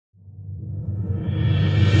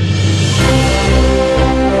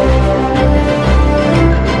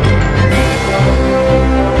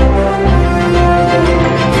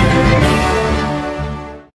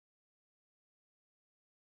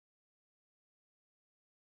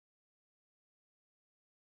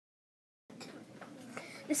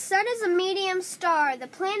The sun is a medium star. The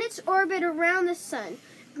planets orbit around the sun.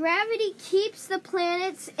 Gravity keeps the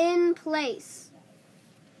planets in place.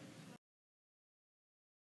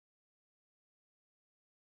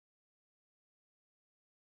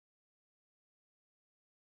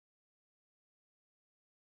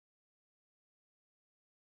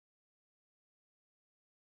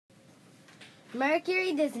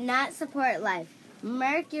 Mercury does not support life.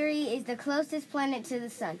 Mercury is the closest planet to the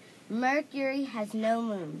sun. Mercury has no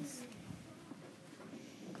moons.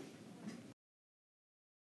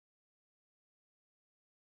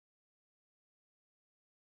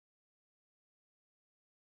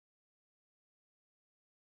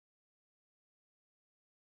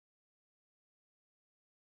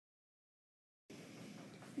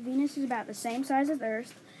 Venus is about the same size as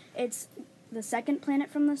Earth. It's the second planet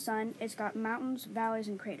from the sun. It's got mountains, valleys,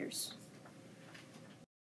 and craters.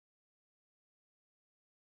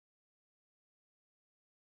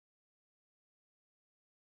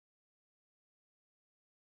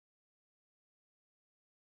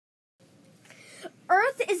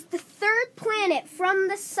 Earth is the third planet from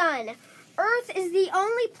the sun. Earth is the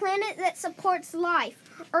only planet that supports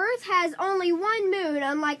life. Earth has only one moon,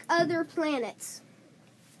 unlike other planets.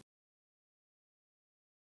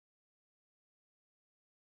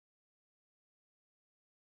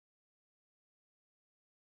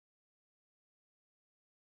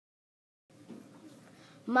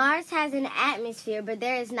 Mars has an atmosphere, but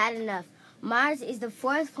there is not enough. Mars is the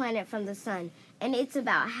fourth planet from the sun, and it's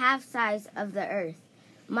about half size of the Earth.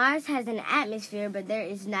 Mars has an atmosphere, but there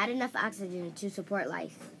is not enough oxygen to support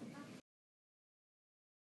life.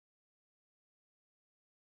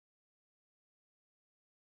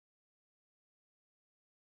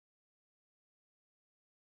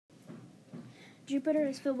 Jupiter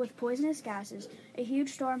is filled with poisonous gases. A huge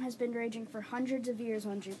storm has been raging for hundreds of years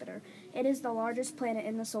on Jupiter. It is the largest planet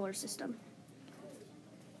in the solar system.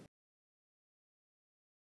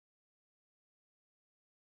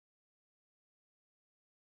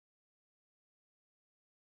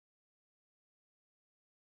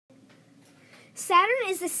 Saturn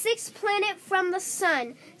is the sixth planet from the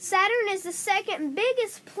sun. Saturn is the second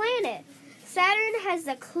biggest planet. Saturn has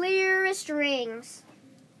the clearest rings.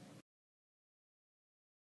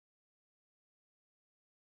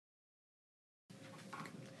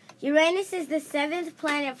 Uranus is the seventh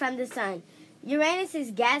planet from the sun. Uranus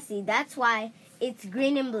is gassy, that's why it's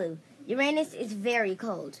green and blue. Uranus is very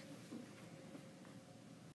cold.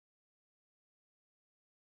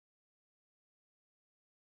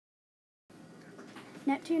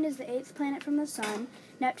 Neptune is the eighth planet from the sun.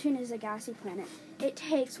 Neptune is a gassy planet. It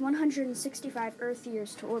takes 165 Earth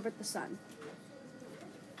years to orbit the sun.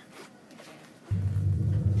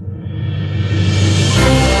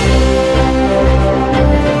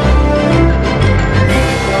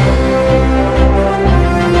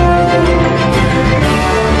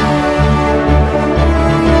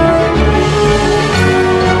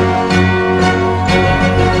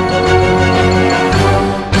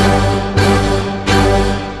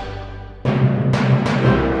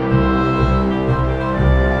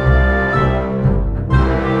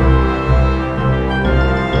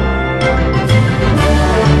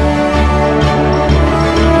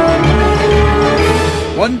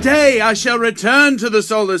 One day I shall return to the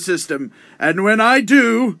solar system, and when I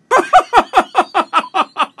do...